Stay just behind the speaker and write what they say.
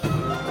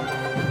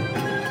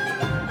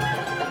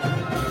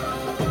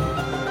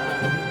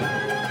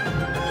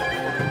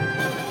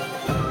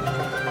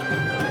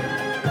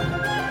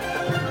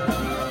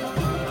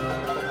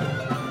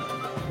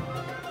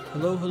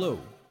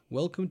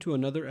welcome to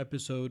another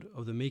episode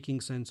of the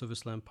Making Sense of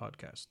Islam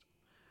podcast.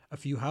 A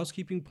few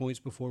housekeeping points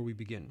before we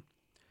begin.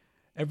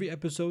 Every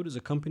episode is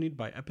accompanied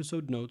by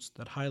episode notes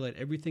that highlight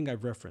everything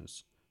I've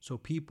referenced. So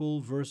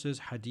people, verses,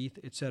 hadith,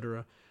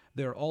 etc.,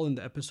 they are all in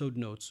the episode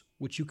notes,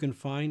 which you can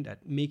find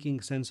at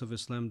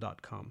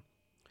makingsenseofislam.com.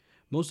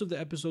 Most of the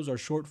episodes are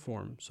short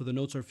form, so the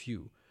notes are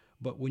few,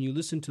 but when you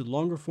listen to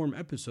longer form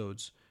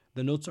episodes,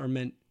 the notes are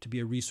meant to be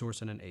a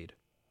resource and an aid.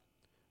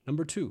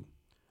 Number 2,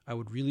 I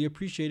would really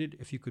appreciate it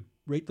if you could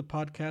rate the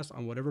podcast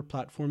on whatever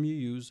platform you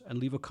use and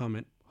leave a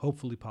comment,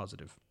 hopefully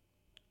positive.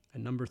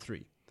 And number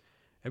 3,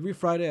 every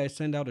Friday I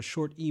send out a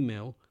short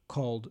email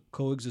called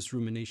Coexist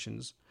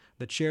Ruminations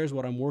that shares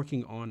what I'm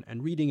working on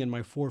and reading in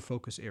my 4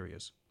 focus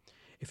areas.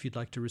 If you'd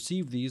like to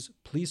receive these,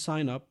 please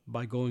sign up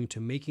by going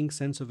to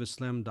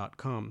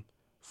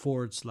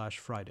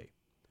makingsenseofislam.com/Friday.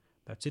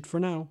 That's it for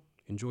now.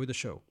 Enjoy the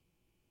show.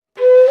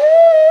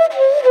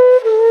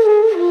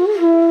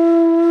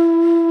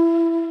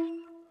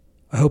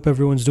 I hope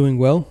everyone's doing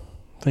well.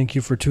 Thank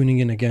you for tuning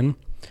in again.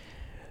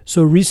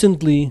 So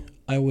recently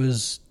I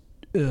was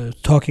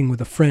talking with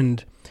a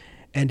friend,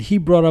 and he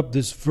brought up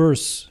this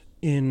verse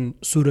in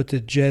Surah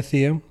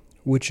Al-Jathiyah,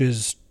 which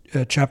is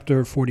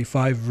chapter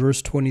 45,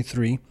 verse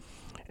 23.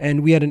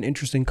 And we had an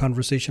interesting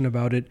conversation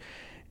about it,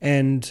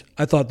 and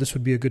I thought this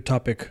would be a good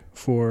topic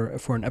for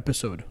an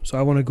episode. So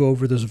I want to go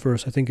over this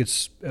verse. I think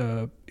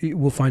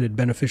we'll find it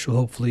beneficial,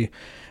 hopefully,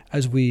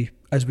 as we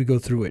go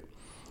through it.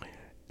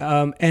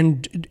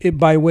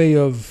 By way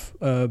of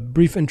a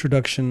brief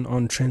introduction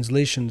on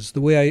translations,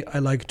 the way I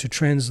like to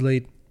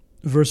translate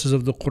verses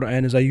of the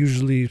Quran is I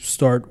usually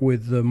start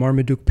with the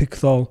Marmaduke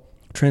Pickthall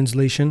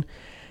translation,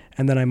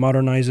 and then I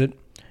modernize it.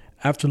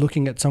 After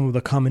looking at some of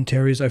the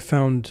commentaries, I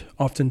found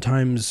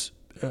oftentimes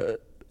a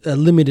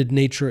limited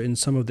nature in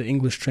some of the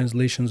English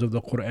translations of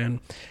the Quran,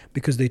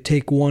 because they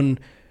take one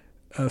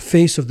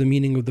face of the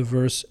meaning of the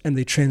verse and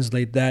they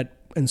translate that,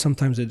 and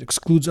sometimes it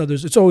excludes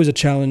others. It's always a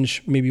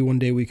challenge. Maybe one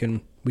day we can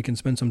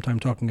spend some time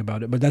talking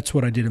about it, but that's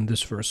what I did in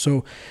this verse.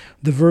 So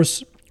the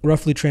verse,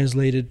 roughly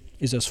translated,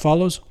 is as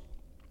follows.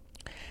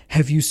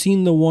 Have you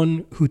seen the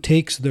one who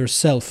takes their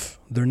self,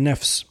 their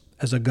nafs,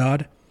 as a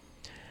god?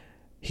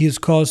 He is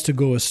caused to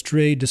go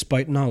astray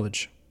despite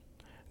knowledge.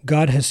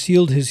 God has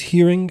sealed his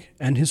hearing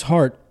and his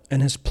heart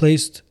and has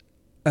placed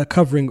a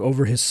covering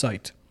over his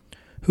sight.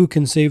 Who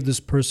can save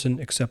this person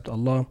except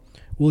Allah?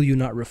 Will you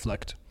not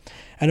reflect?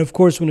 And of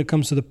course, when it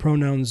comes to the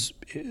pronouns,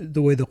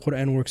 the way the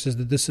Quran works is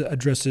that this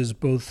addresses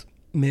both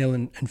male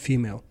and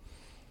female.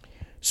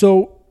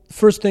 So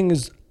first thing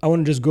is, I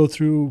want to just go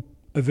through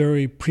a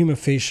very prima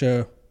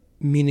facie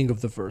meaning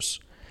of the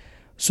verse.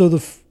 So the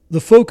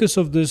focus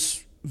of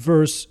this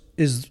verse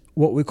is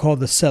what we call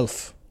the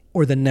self,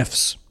 or the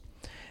nafs.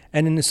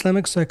 And in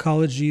Islamic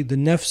psychology, the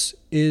nafs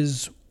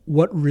is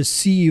what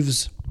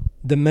receives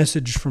the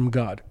message from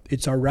God.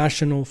 It's our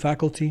rational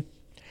faculty.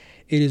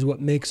 It is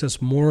what makes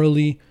us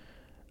morally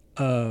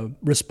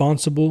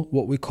responsible,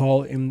 what we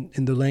call in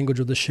the language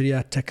of the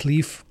Sharia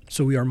taklif.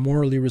 So we are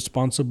morally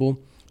responsible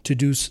to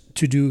do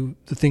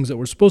the things that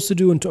we're supposed to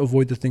do and to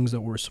avoid the things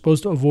that we're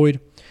supposed to avoid.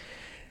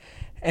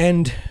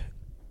 And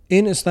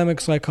in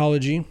Islamic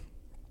psychology,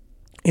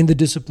 in the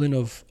discipline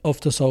of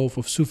tasawwuf,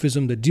 of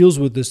Sufism, that deals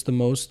with this the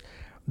most,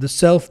 the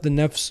self, the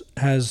nafs,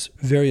 has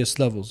various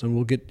levels, and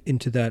we'll get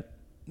into that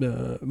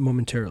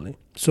momentarily.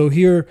 So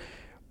here,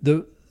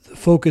 the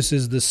focus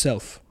is the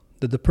self,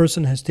 that the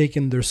person has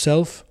taken their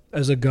self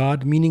as a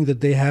god, meaning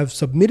that they have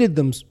submitted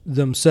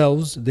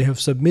themselves, they have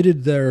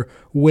submitted their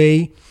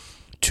way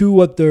to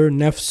what their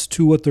nafs,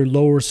 to what their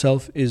lower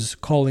self is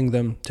calling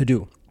them to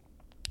do.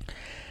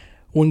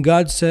 When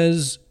God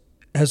says,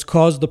 has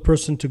caused the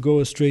person to go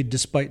astray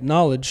despite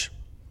knowledge,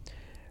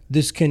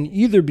 this can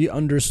either be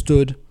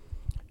understood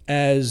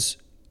as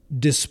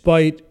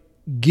despite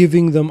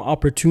giving them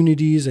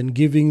opportunities and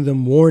giving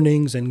them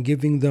warnings and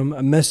giving them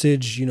a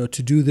message,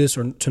 to do this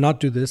or to not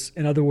do this.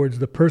 In other words,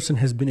 the person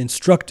has been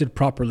instructed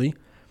properly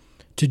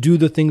to do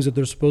the things that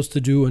they're supposed to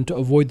do and to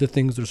avoid the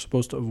things they're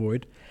supposed to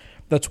avoid.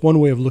 That's one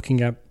way of looking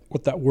at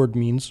what that word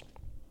means.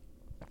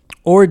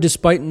 Or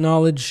despite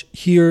knowledge,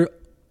 here,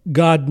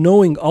 God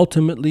knowing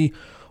ultimately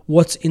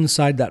what's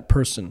inside that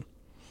person,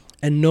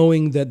 and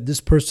knowing that this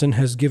person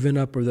has given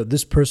up or that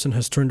this person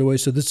has turned away.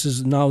 So this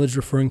is knowledge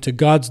referring to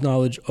God's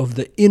knowledge of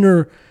the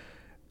inner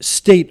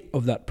state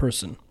of that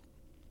person.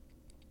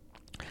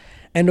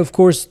 And of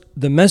course,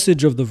 the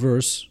message of the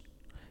verse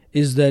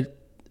is that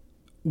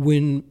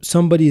when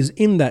somebody is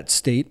in that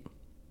state,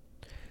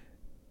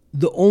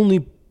 the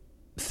only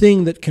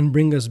thing that can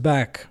bring us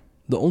back,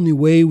 the only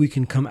way we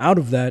can come out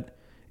of that,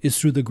 is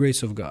through the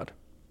grace of God.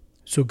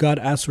 So God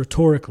asks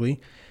rhetorically,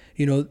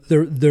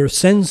 their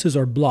senses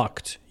are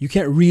blocked. You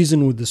can't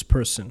reason with this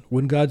person.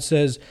 When God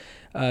says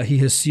he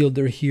has sealed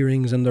their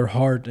hearings and their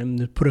heart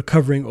and put a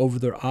covering over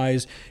their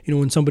eyes,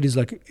 when somebody's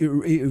like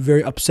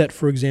very upset,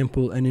 for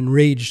example, and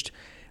enraged,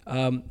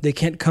 they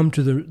can't come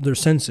to their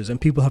senses, and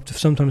people have to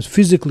sometimes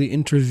physically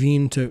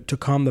intervene to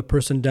calm the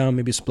person down,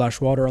 maybe splash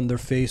water on their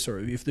face, or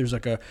if there's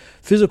like a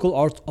physical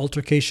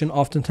altercation,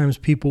 oftentimes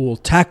people will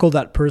tackle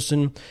that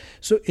person.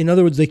 So in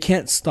other words, they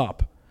can't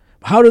stop.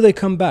 How do they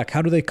come back?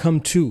 How do they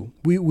come to?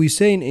 We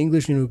say in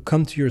English,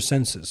 come to your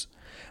senses.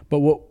 But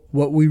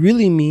what we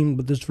really mean,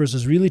 what this verse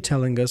is really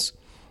telling us,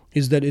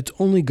 is that it's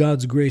only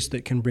God's grace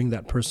that can bring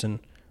that person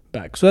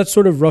back. So that's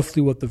sort of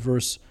roughly what the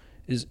verse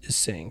is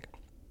saying.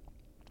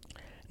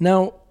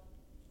 Now,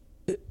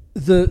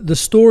 the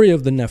story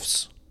of the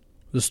nafs,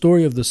 the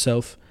story of the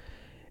self,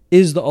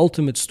 is the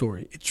ultimate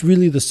story. It's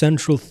really the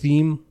central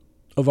theme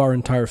of our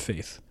entire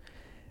faith.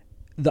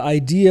 The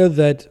idea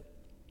that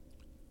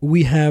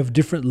we have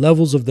different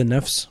levels of the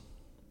nafs,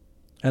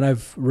 and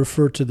I've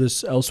referred to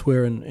this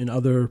elsewhere in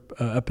other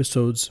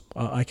episodes.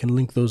 I can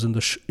link those in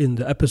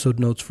the episode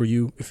notes for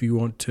you if you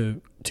want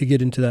to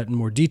get into that in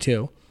more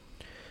detail.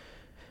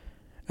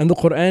 And the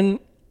Quran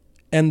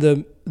and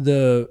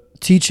the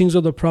teachings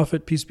of the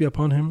Prophet, peace be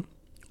upon him,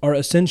 are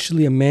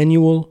essentially a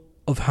manual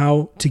of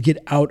how to get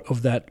out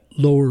of that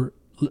lower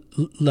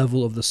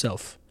level of the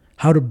self,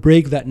 how to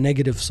break that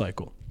negative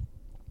cycle.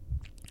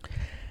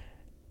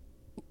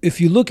 If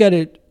you look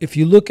at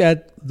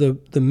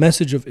the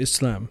message of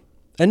Islam,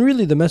 and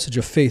really the message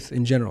of faith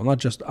in general, not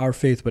just our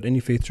faith, but any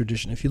faith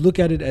tradition, if you look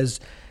at it as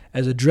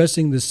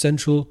addressing the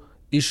central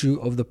issue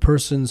of the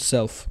person's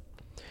self,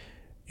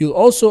 you'll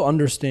also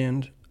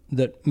understand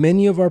that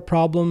many of our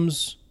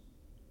problems,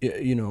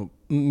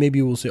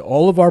 maybe we'll say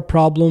all of our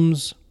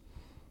problems,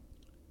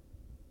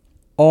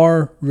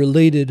 are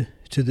related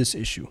to this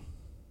issue.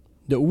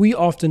 That we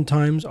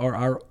oftentimes are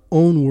our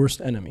own worst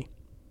enemy.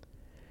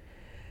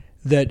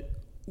 That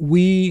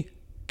we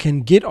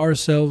can get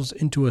ourselves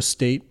into a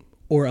state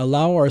or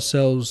allow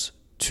ourselves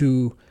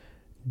to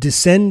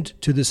descend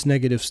to this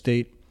negative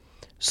state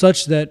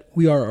such that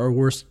we are our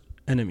worst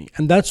enemy.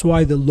 And that's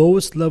why the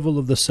lowest level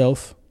of the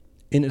self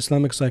in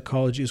Islamic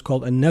psychology is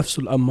called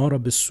an-nafsul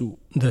ammara bis-su,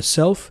 the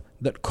self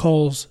that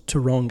calls to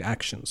wrong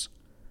actions.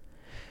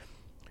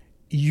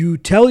 You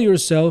tell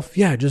yourself,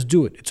 just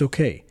do it, it's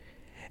okay.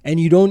 And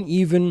you don't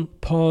even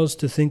pause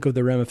to think of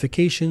the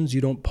ramifications,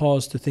 you don't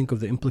pause to think of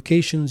the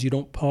implications, you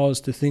don't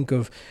pause to think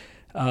of,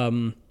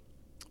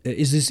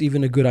 is this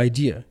even a good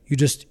idea?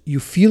 You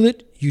feel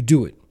it, you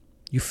do it.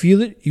 You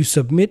feel it, you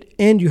submit,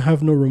 and you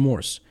have no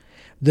remorse.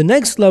 The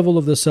next level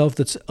of the self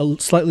that's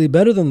slightly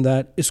better than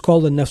that is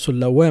called the nafsul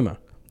lawama,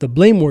 the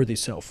blameworthy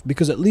self,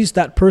 because at least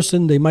that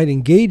person, they might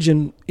engage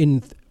in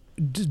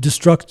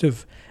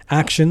destructive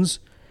actions,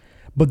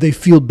 but they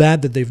feel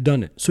bad that they've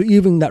done it. So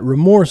even that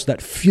remorse,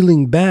 that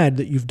feeling bad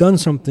that you've done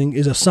something,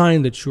 is a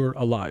sign that you're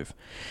alive.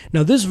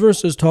 Now this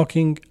verse is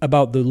talking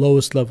about the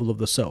lowest level of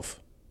the self.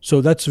 So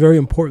that's very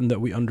important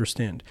that we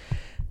understand.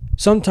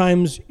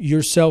 Sometimes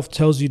yourself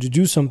tells you to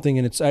do something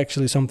and it's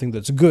actually something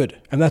that's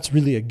good, and that's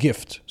really a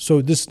gift.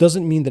 So this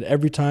doesn't mean that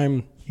every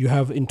time you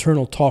have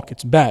internal talk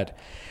it's bad.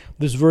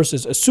 This verse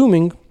is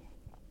assuming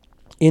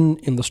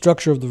in the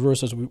structure of the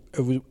verse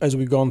as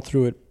we've gone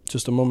through it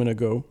just a moment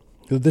ago,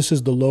 that this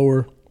is the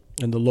lower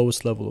and the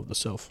lowest level of the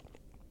self.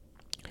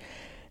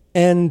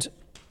 And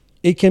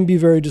it can be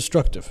very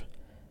destructive.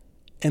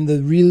 And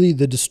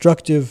the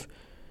destructive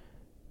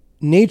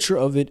nature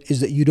of it is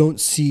that you don't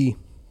see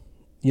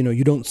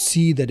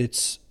that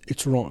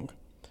it's wrong.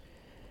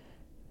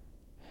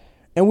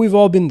 And we've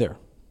all been there.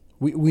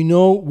 We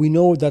know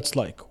what that's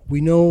like. We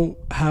know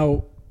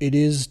how it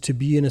is to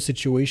be in a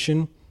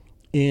situation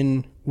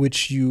in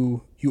which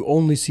you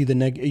only see the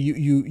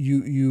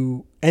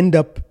you end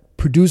up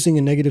producing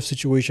a negative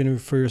situation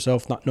for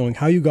yourself, not knowing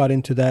how you got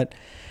into that.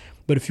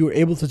 But if you were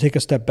able to take a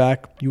step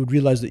back, you would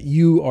realize that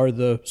you are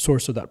the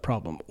source of that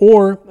problem.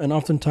 And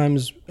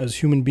oftentimes as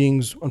human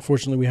beings,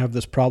 unfortunately, we have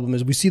this problem,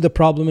 is we see the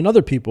problem in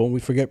other people and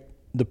we forget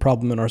the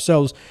problem in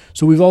ourselves.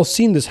 So we've all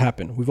seen this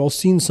happen. We've all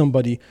seen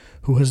somebody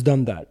who has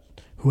done that,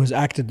 who has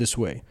acted this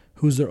way,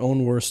 who's their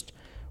own worst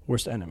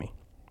enemy.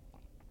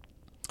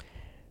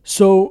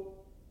 So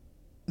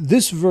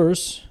this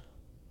verse,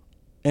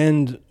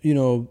 and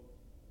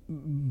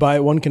by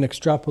one can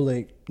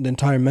extrapolate the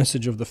entire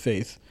message of the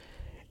faith,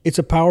 it's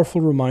a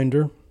powerful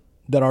reminder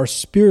that our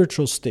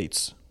spiritual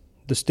states,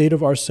 the state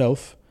of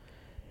ourself,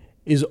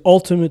 is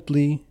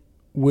ultimately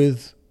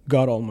with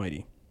God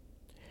Almighty.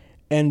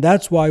 And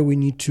that's why we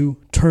need to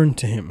turn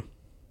to Him.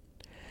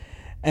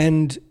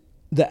 And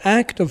the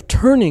act of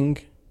turning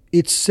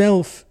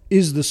itself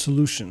is the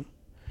solution.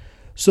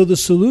 So the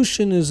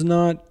solution is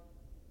not,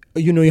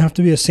 you have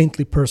to be a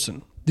saintly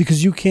person,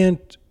 because you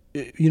can't,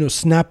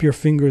 snap your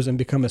fingers and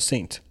become a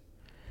saint.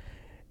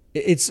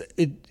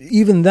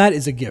 Even that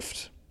is a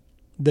gift,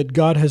 that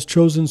God has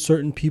chosen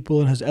certain people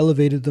and has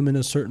elevated them in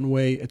a certain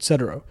way,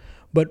 etc.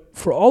 But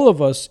for all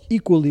of us,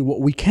 equally,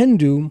 what we can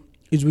do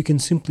is we can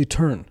simply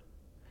turn.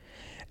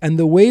 And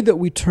the way that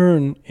we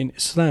turn in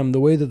Islam, the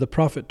way that the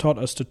Prophet taught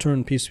us to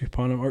turn, peace be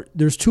upon him,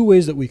 there's two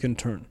ways that we can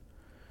turn.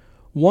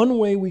 One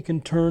way we can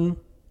turn,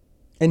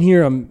 and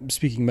here I'm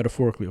speaking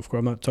metaphorically, of course,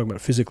 I'm not talking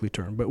about physically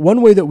turn, but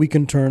one way that we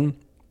can turn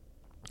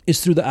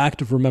is through the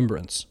act of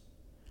remembrance.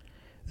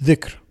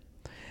 dhikr.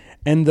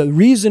 And the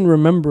reason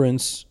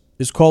remembrance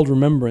is called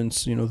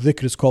remembrance,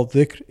 dhikr is called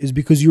dhikr, is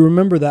because you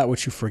remember that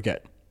which you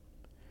forget.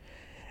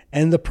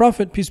 And the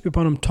Prophet, peace be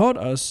upon him, taught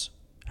us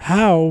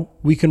how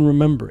we can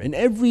remember. In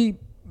every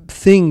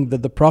thing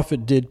that the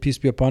Prophet did, peace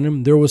be upon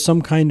him, there was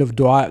some kind of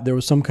dua, there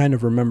was some kind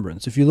of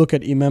remembrance. If you look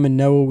at Imam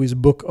al-Nawawi's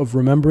book of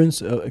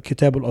remembrance,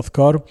 Kitab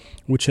al-Adhkar,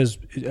 which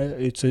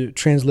it's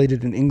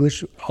translated in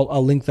English,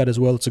 I'll link that as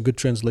well, it's a good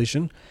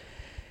translation.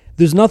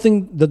 There's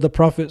nothing that the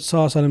Prophet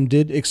ﷺ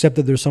did except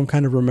that there's some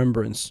kind of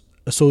remembrance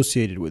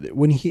associated with it.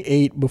 When he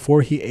ate,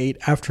 before he ate,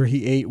 after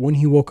he ate, when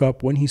he woke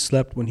up, when he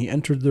slept, when he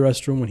entered the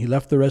restroom, when he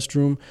left the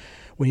restroom,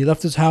 when he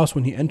left his house,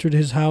 when he entered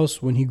his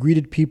house, when he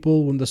greeted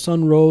people, when the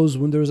sun rose,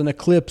 when there was an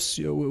eclipse,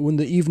 when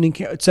the evening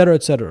came, etc.,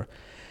 etc.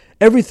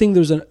 Everything,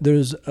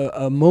 there's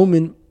a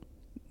moment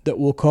that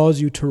will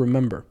cause you to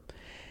remember.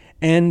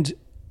 And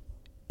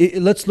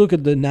let's look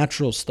at the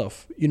natural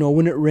stuff.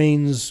 When it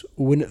rains,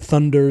 when it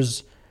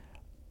thunders,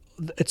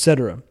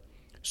 etc.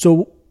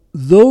 So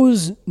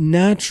those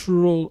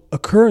natural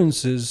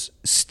occurrences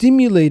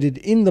stimulated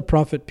in the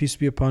Prophet, peace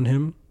be upon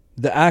him,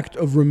 the act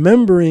of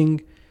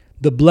remembering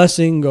the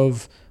blessing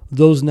of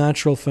those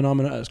natural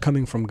phenomena as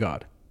coming from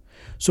God.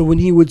 So when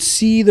he would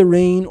see the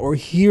rain or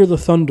hear the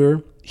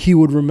thunder, he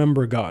would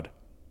remember God.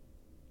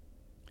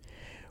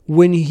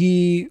 When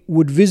he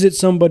would visit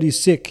somebody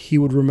sick, he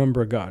would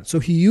remember God. So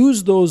he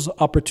used those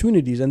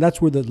opportunities, and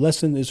that's where the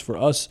lesson is for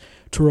us,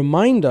 to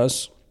remind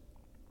us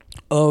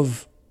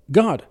of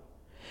God.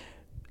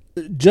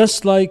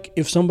 Just like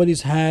if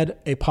somebody's had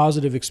a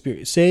positive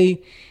experience,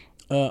 say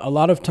a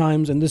lot of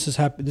times, and this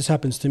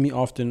happens to me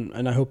often,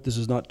 and I hope this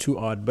is not too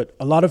odd, but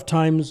a lot of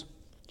times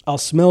I'll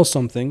smell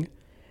something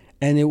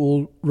and it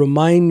will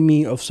remind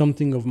me of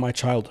something of my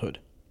childhood.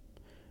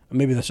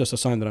 Maybe that's just a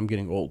sign that I'm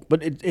getting old,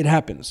 but it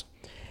happens.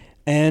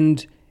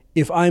 And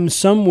if I'm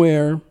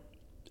somewhere,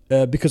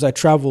 because I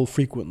travel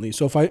frequently,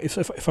 so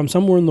if I'm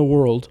somewhere in the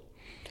world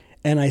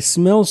and I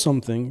smell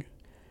something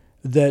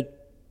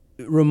that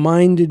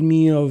reminded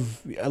me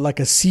of like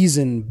a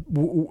season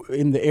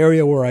in the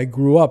area where I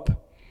grew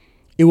up,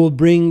 it will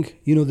bring,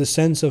 the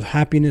sense of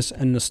happiness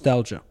and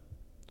nostalgia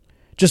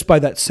just by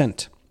that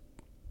scent.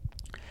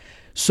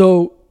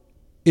 So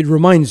it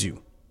reminds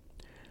you.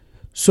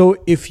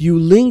 So if you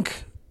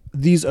link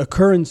these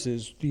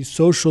occurrences, these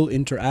social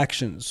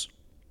interactions,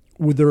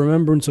 with the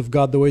remembrance of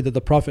God, the way that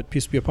the Prophet,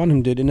 peace be upon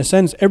him, did, in a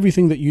sense,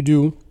 everything that you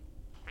do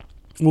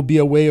will be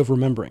a way of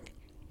remembering.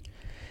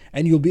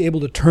 And you'll be able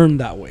to turn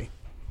that way.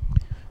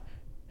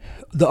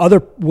 The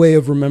other way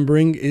of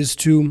remembering is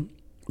to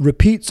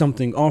repeat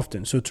something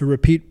often. So to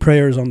repeat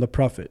prayers on the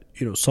Prophet,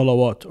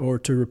 salawat, or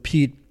to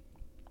repeat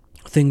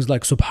things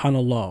like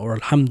Subhanallah, or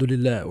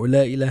Alhamdulillah, or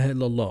La ilaha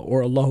illallah,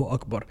 or Allahu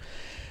Akbar.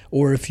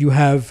 Or if you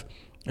have,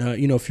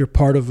 if you're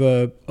part of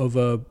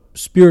a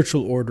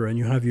spiritual order and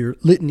you have your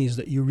litanies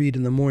that you read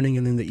in the morning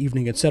and in the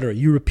evening, etc.,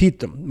 you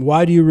repeat them.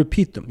 Why do you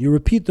repeat them? You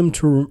repeat them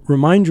to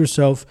remind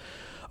yourself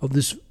of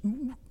this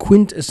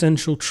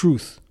quintessential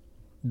truth,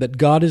 that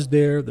God is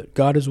there, that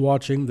God is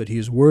watching, that He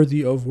is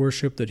worthy of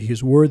worship, that He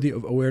is worthy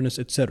of awareness,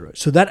 etc.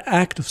 So that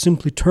act of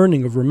simply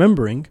turning, of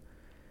remembering,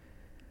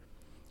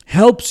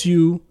 helps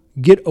you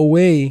get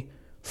away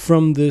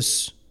from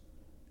this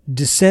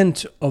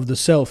descent of the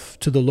self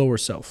to the lower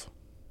self.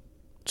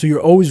 So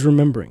you're always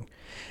remembering.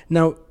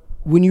 Now,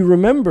 when you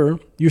remember,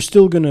 you're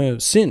still going to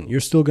sin. You're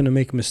still going to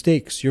make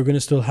mistakes. You're going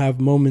to still have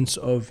moments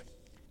of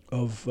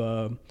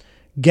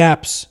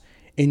gaps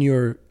in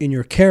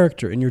your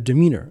character, in your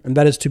demeanor, and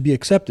that is to be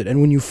accepted. And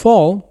when you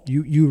fall,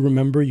 you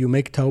remember, you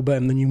make tawbah,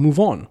 and then you move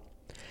on.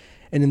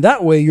 And in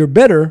that way, you're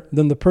better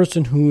than the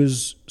person who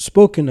is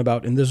spoken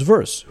about in this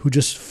verse, who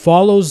just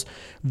follows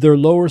their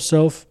lower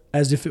self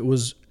as if it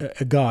was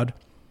a god,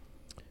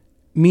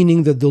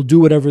 meaning that they'll do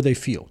whatever they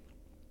feel.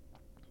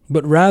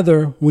 But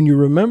rather, when you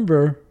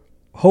remember,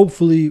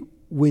 hopefully,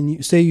 when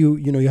you say you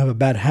have a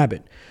bad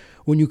habit,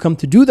 when you come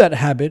to do that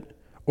habit,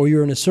 or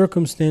you're in a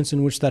circumstance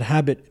in which that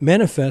habit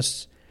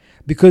manifests,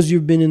 because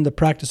you've been in the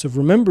practice of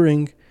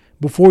remembering,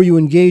 before you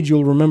engage,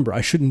 you'll remember,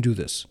 I shouldn't do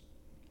this.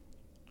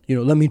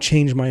 Let me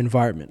change my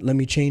environment. Let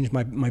me change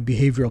my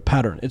behavioral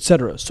pattern,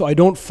 etc. So I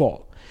don't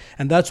fall.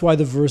 And that's why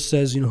the verse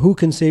says, who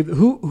can save,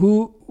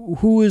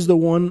 who is the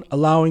one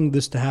allowing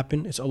this to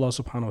happen? It's Allah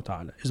subhanahu wa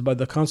ta'ala. It's by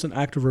the constant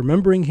act of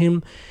remembering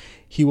Him.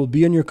 He will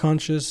be on your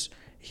conscious.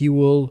 He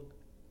will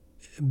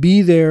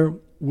be there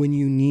when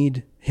you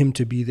need Him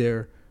to be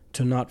there,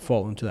 to not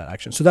fall into that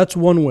action. So that's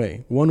one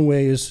way. One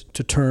way is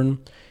to turn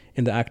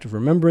in the act of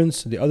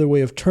remembrance. The other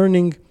way of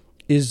turning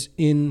is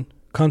in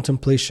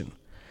contemplation.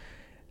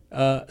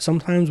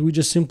 Sometimes we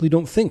just simply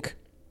don't think.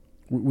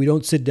 We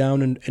don't sit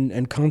down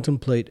and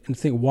contemplate and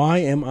think, why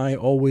am I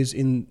always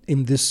in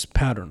this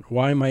pattern?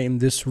 Why am I in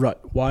this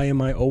rut? Why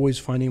am I always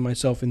finding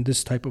myself in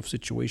this type of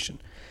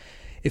situation?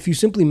 If you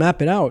simply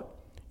map it out,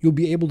 you'll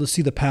be able to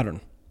see the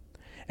pattern.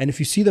 And if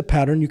you see the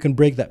pattern, you can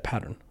break that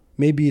pattern.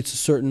 Maybe it's a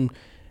certain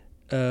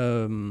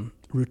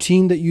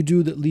routine that you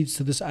do that leads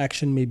to this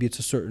action. Maybe it's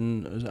a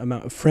certain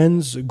amount of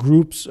friends,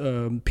 groups,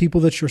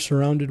 people that you're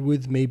surrounded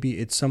with. Maybe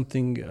it's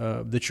something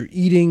that you're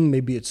eating.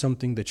 Maybe it's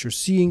something that you're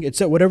seeing. It's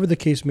whatever the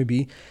case may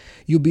be,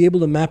 you'll be able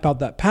to map out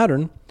that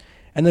pattern.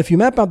 And if you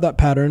map out that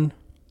pattern,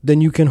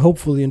 then you can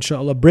hopefully,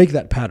 inshallah, break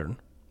that pattern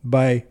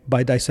by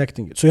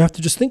dissecting it. So you have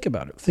to just think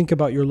about it. Think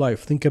about your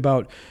life. Think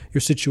about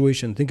your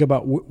situation. Think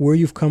about where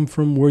you've come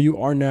from, where you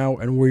are now,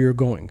 and where you're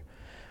going.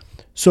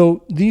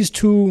 So these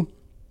two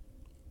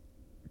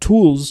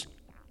tools,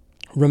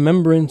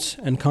 remembrance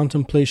and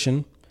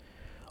contemplation,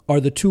 are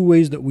the two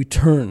ways that we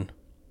turn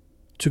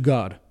to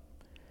God,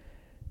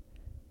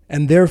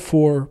 and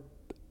therefore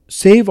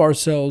save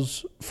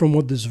ourselves from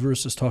what this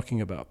verse is talking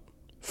about,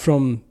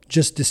 from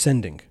just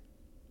descending.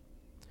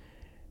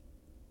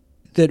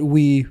 That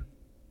we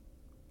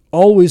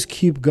always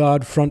keep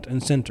God front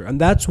and center.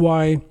 And that's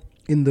why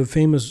in the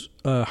famous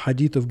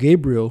hadith of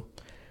Gabriel,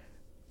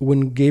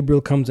 when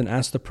Gabriel comes and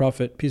asks the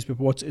Prophet, peace be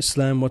upon him, what's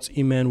Islam, what's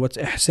Iman, what's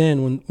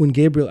Ihsan, when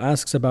Gabriel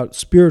asks about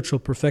spiritual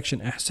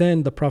perfection,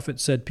 Ihsan, the Prophet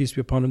said, peace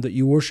be upon him, that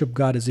you worship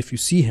God as if you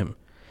see him.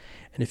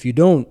 And if you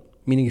don't,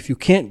 meaning if you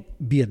can't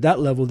be at that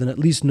level, then at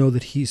least know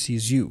that he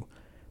sees you.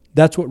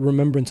 That's what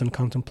remembrance and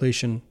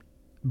contemplation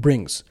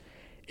brings.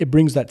 It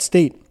brings that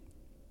state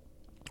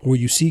where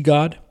you see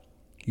God,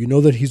 you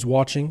know that he's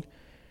watching,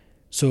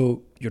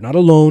 so you're not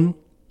alone,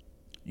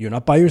 you're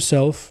not by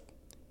yourself,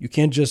 you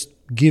can't just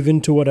give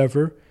in to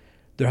whatever.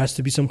 There has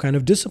to be some kind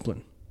of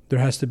discipline. There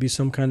has to be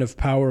some kind of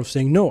power of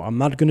saying, no, I'm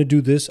not going to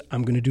do this,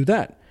 I'm going to do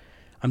that.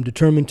 I'm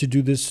determined to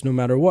do this no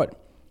matter what.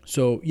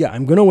 So yeah,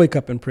 I'm going to wake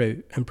up and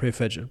pray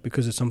Fajr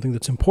because it's something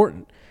that's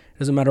important. It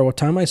doesn't matter what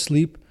time I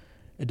sleep.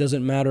 It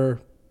doesn't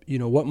matter,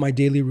 what my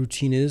daily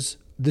routine is.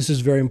 This is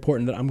very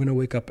important that I'm going to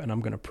wake up and I'm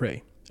going to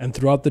pray. And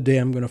throughout the day,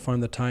 I'm going to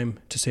find the time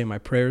to say my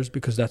prayers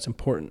because that's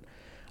important.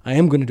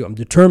 I'm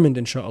determined,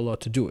 inshallah,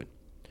 to do it.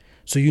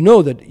 So you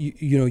know that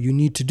you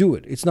need to do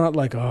it. It's not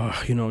like,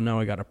 now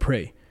I got to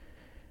pray.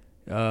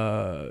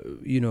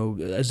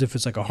 As if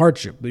it's like a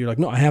hardship. But you're like,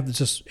 no, I have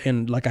to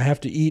I have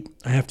to eat,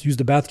 I have to use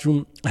the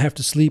bathroom, I have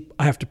to sleep,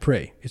 I have to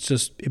pray.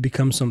 It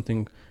becomes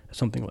something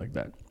like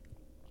that.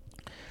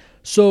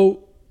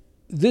 So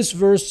this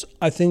verse,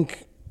 I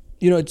think,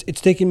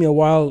 it's taken me a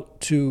while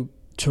to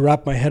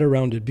wrap my head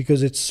around it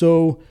because it's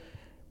so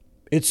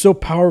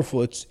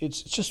powerful. It's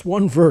just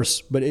one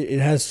verse, but it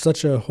has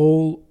such a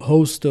whole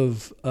host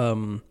of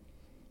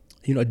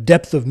a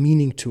depth of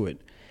meaning to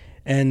it,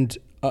 and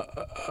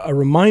a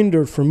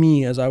reminder for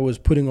me as I was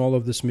putting all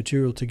of this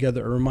material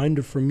together. A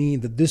reminder for me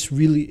that this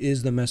really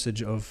is the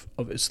message of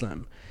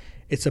Islam.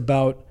 It's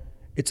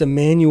a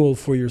manual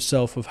for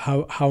yourself of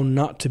how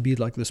not to be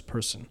like this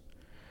person,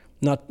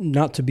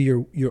 not to be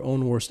your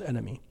own worst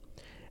enemy,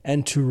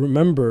 and to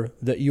remember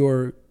that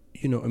your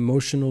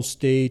emotional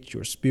state,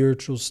 your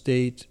spiritual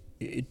state,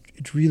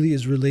 it really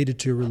is related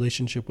to your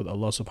relationship with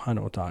Allah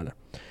subhanahu wa ta'ala.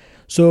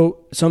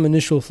 So some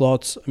initial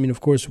thoughts. I mean,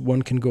 of course,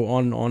 one can go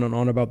on and on and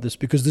on about this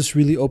because this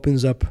really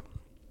opens up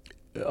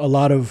a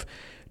lot of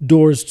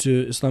doors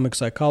to Islamic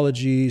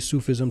psychology,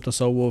 Sufism,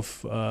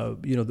 Tasawwuf,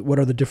 what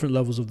are the different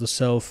levels of the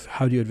self?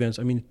 How do you advance?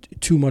 I mean,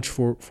 too much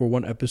for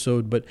one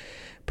episode, but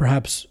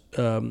perhaps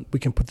we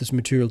can put this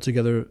material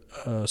together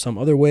some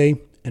other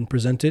way and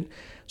present it.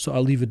 So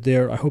I'll leave it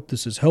there. I hope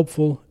this is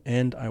helpful,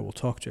 and I will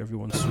talk to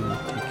everyone soon.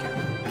 Take care.